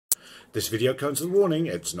This video comes with a warning,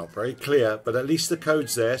 it's not very clear, but at least the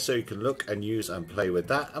code's there so you can look and use and play with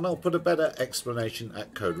that, and I'll put a better explanation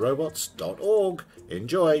at coderobots.org.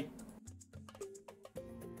 Enjoy!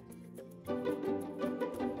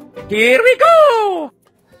 Here we go!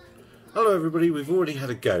 Hello everybody, we've already had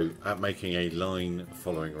a go at making a line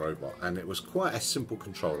following robot, and it was quite a simple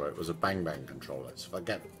controller. It was a bang bang controller. So if I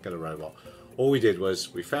get a robot, all we did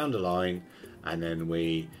was we found a line and then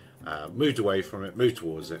we moved away from it, moved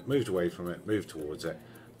towards it, moved away from it, moved towards it,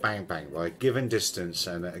 bang bang, by a given distance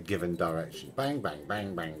and a given direction. Bang bang,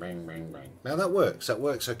 bang bang, bang bang, bang. Now that works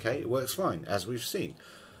okay, it works fine, as we've seen.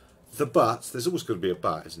 The but, there's always going to be a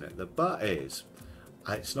but, isn't it? The but is,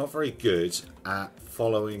 it's not very good at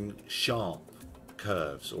following sharp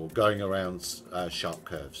curves or going around sharp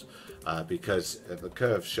curves because if the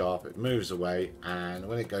curve's sharp, it moves away, and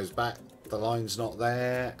when it goes back, the line's not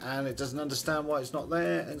there, and it doesn't understand why it's not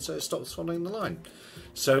there, and so it stops following the line.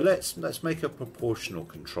 So let's make a proportional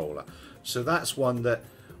controller. So that's one that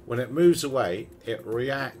when it moves away, it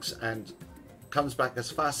reacts and comes back as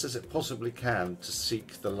fast as it possibly can to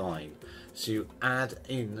seek the line. So you add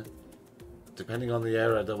in, depending on the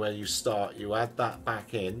area where you start, you add that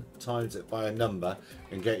back in, times it by a number,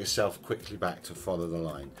 and get yourself quickly back to follow the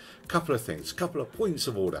line. Couple of things, couple of points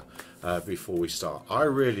of order before we start. I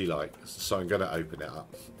really like, so I'm going to open it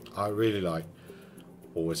up, I really like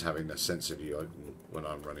always having the sensor view open when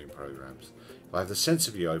I'm running programs. If I have the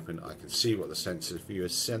sensor view open, I can see what the sensor view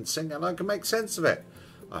is sensing, and I can make sense of it.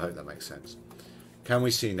 I hope that makes sense. Can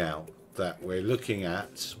we see now that we're looking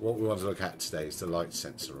at, what we want to look at today is the light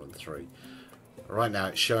sensor on 3. Right now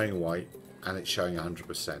it's showing white and it's showing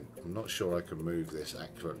 100%. I'm not sure I can move this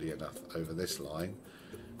accurately enough over this line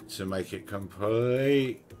to make it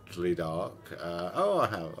completely dark. Oh, I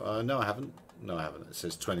have. No, I haven't. No, I haven't. It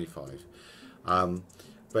says 25.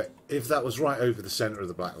 But if that was right over the center of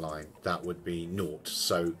the black line, that would be 0.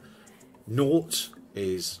 So 0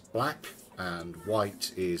 is black and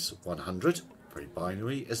white is 100. Very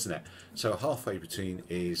binary, isn't it? So halfway between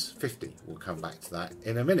is 50. We'll come back to that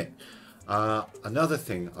in a minute. Another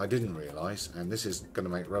thing I didn't realise, and this is going to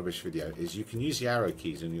make rubbish video, is you can use the arrow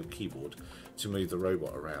keys on your keyboard to move the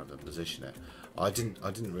robot around and position it. I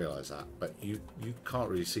didn't realise that, but you can't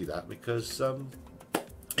really see that because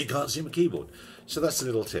you can't see my keyboard. So that's a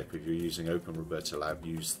little tip. If you're using Open Roberta Lab,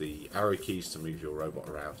 use the arrow keys to move your robot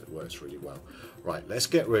around. It works really well. Right, let's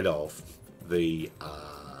get rid of the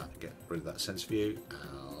that sense view.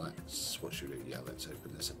 What should we do? Yeah, let's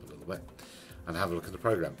open this up a little bit and have a look at the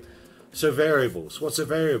program. So variables. What's a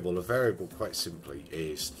variable? A variable, quite simply,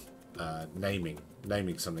 is naming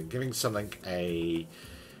something, giving something a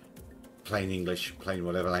plain English, plain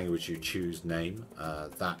whatever language you choose name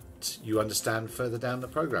that you understand further down the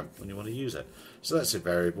program when you want to use it. So that's a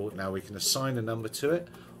variable. Now we can assign a number to it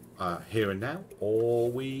here and now,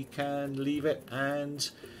 or we can leave it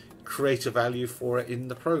and create a value for it in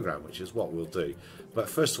the program, which is what we'll do. But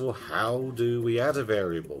first of all, how do we add a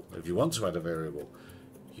variable? If you want to add a variable,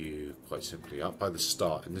 you quite simply, up by the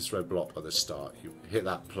start, in this red block by the start, you hit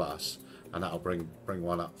that plus, and that'll bring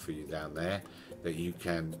one up for you down there that you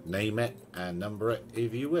can name it and number it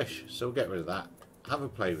if you wish. So we'll get rid of that, have a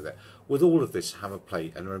play with it. With all of this, have a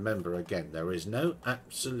play, and remember again, there is no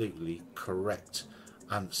absolutely correct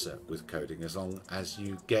answer with coding as long as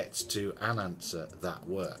you get to an answer that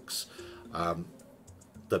works.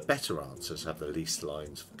 The better answers have the least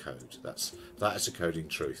lines for code. That is a coding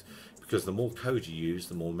truth, because the more code you use,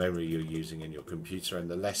 the more memory you're using in your computer, and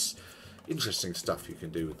the less interesting stuff you can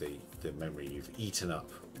do with the memory you've eaten up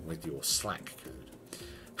with your Slack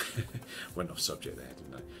code. Went off subject there,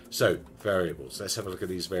 didn't I? So variables, let's have a look at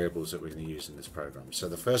these variables that we're going to use in this program. So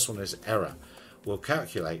the first one is error. We'll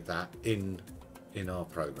calculate that in our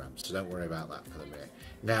program, so don't worry about that for the minute.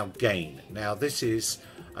 Now gain. Now this is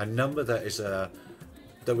a number that is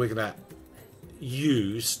that we're going to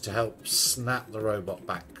use to help snap the robot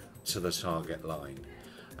back to the target line.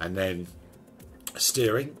 And then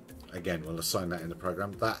steering, again, we'll assign that in the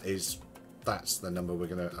program. That's the number we're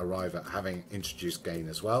going to arrive at, having introduced gain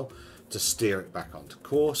as well, to steer it back onto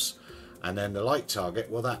course. And then the light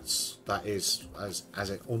target, well, that is as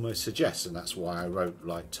it almost suggests, and that's why I wrote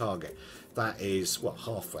light target. That is what,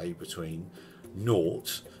 halfway between 0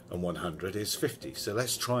 and 100 is 50. So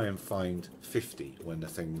let's try and find 50 when the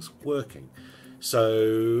thing's working.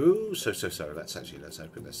 So let's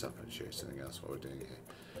open this up and show you something else while we're doing it here.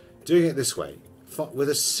 Doing it this way, with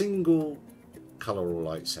a single colour or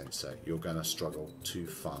light sensor, you're going to struggle to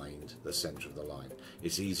find the centre of the line.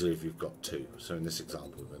 It's easier if you've got 2. So in this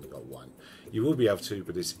example, we've only got 1. You will be able to,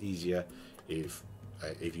 but it's easier if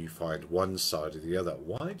if you find one side or the other.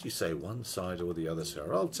 Why do you say one side or the other,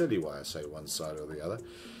 sir? I'll tell you why I say one side or the other.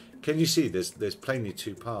 Can you see there's plainly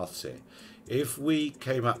two paths here? If we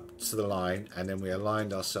came up to the line and then we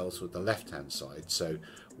aligned ourselves with the left-hand side, so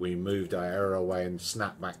we moved our arrow away and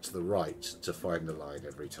snapped back to the right to find the line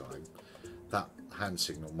every time, that hand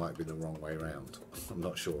signal might be the wrong way around. I'm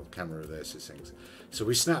not sure, camera reverses things. So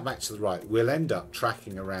we snap back to the right, we'll end up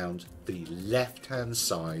tracking around the left-hand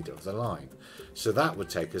side of the line. So that would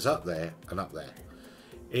take us up there and up there.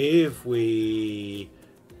 If we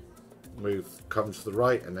come to the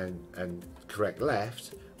right and correct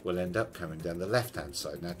left, we'll end up coming down the left-hand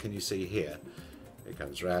side. Now, can you see here? It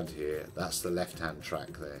comes around here. That's the left-hand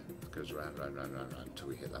track there. It goes round until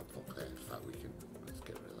we hit that block there. In fact, let's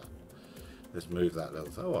get rid of that. Let's move that little.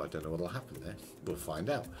 Oh, I don't know what'll happen there. We'll find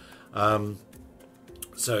out.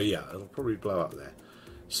 So yeah, it'll probably blow up there.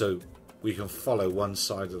 So we can follow one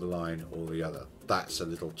side of the line or the other. That's a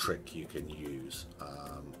little trick you can use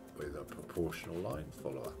with a proportional line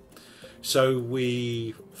follower. So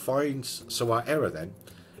our error then,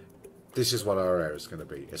 this is what our error is going to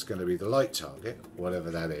be. It's going to be the light target,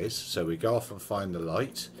 whatever that is. So we go off and find the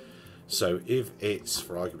light. So if it's,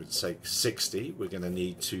 for argument's sake, 60, we're going to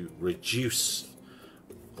need to reduce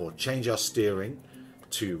or change our steering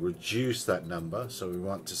to reduce that number. So we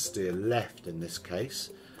want to steer left in this case.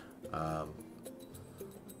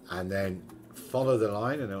 And then follow the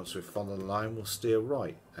line, and once we follow the line, we'll steer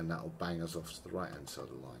right, and that will bang us off to the right hand side of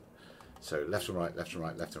the line. So left and right, left and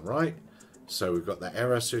right, left and right. So we've got that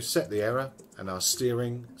error, so we set the error, and our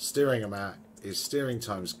steering amount is steering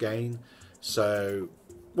times gain. So,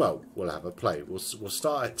 well, we'll have a play. We'll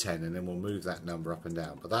start at 10 and then we'll move that number up and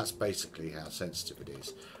down. But that's basically how sensitive it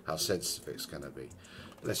is, how sensitive it's going to be.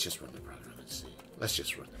 Let's just run the program and see. Let's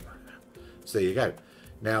just run the program. So there you go.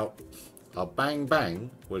 Now, our bang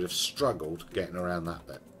bang would have struggled getting around that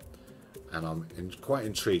bit. And I'm quite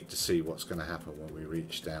intrigued to see what's going to happen when we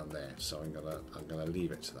reach down there. So I'm gonna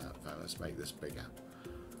leave it to that. Now, let's make this bigger.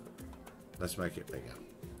 Let's make it bigger.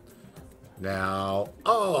 Now,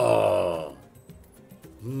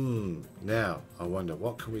 now I wonder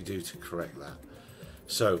what can we do to correct that.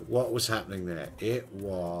 So what was happening there? It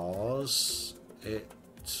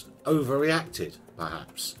overreacted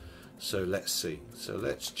perhaps. So let's see. So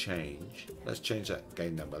let's change that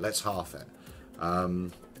gain number. Let's half it.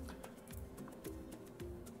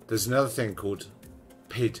 There's another thing called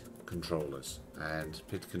PID controllers, and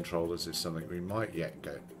PID controllers is something we might yet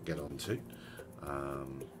get onto,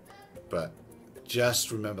 but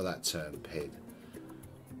just remember that term, PID,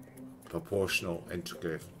 proportional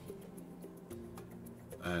integrative.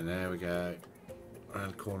 And there we go, around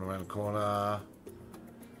the corner.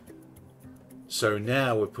 So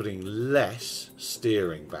now we're putting less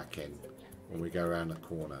steering back in when we go around the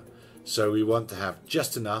corner. So we want to have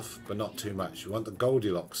just enough, but not too much. We want the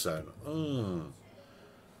Goldilocks zone.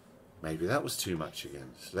 Maybe that was too much again.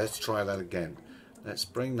 So let's try that again. Let's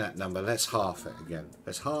bring that number. Let's half it again.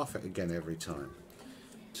 Let's half it again every time.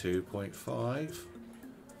 2.5.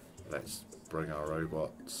 Let's bring our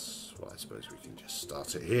robots. Well, I suppose we can just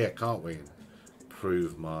start it here, can't we?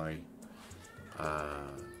 Prove my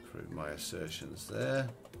assertions there.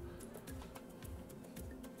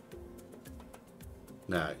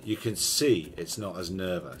 Now, you can see it's not as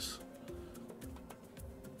nervous.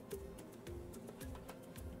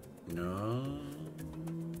 No,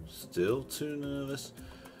 still too nervous.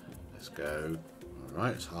 Let's go. All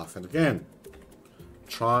right, let's half it again.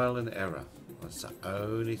 Trial and error. That's the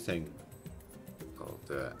only thing I'll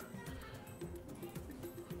do it.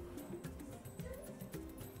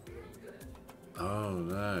 Oh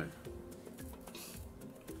no.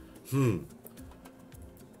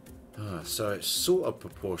 So it's sort of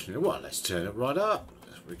proportional. Well, let's turn it right up.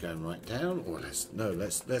 We're going right down, or let's all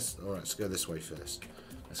right, let's go this way first.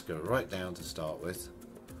 Let's go right down to start with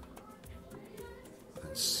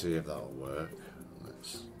and see if that'll work.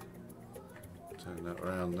 Let's turn that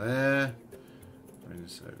around there. Bring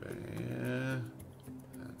this over here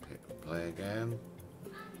and hit play again.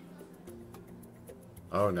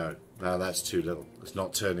 Oh no, no, that's too little. It's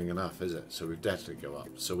not turning enough, is it? So we definitely go up.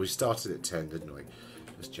 So we started at 10, didn't we?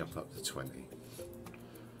 Let's jump up to 20.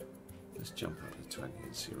 Let's jump up to 20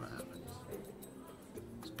 and see what happens.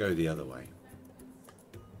 Let's go the other way.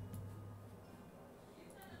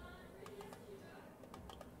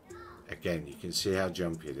 Again, you can see how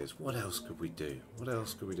jumpy it is. What else could we do? What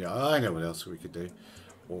else could we do? I know what else we could do.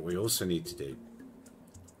 What we also need to do,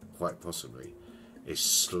 quite possibly, is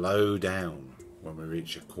slow down when we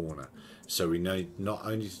reach a corner. So we need not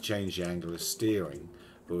only to change the angle of steering,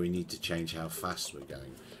 but we need to change how fast we're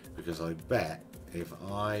going, because I bet if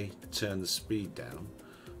I turn the speed down,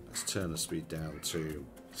 let's turn the speed down to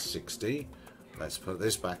 60. Let's put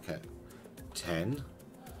this back at 10.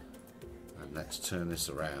 And let's turn this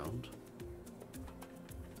around.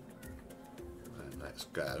 And let's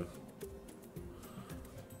go.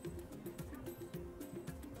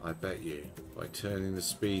 I bet you by turning the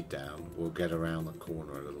speed down, we'll get around the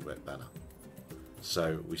corner a little bit better.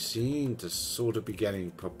 So we seem to sort of be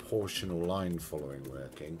getting proportional line following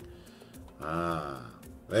working. Ah,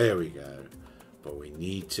 there we go. But we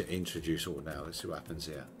need to introduce, oh, now let's see what happens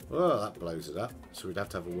here. Oh, that blows it up. So we'd have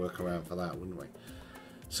to have a workaround for that, wouldn't we?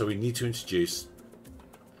 So we need to introduce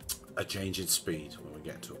a change in speed when we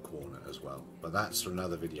get to a corner as well. But that's for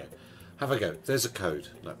another video. Have a go. There's a code.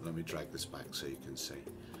 Let me drag this back so you can see.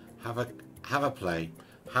 Have a play.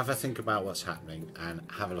 Have a think about what's happening and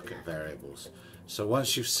have a look at variables. So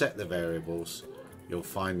once you've set the variables, you'll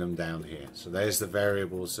find them down here. So there's the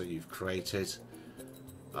variables that you've created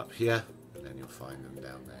up here, and then you'll find them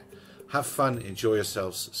down there. Have fun, enjoy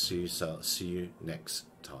yourselves. See you next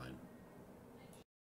time.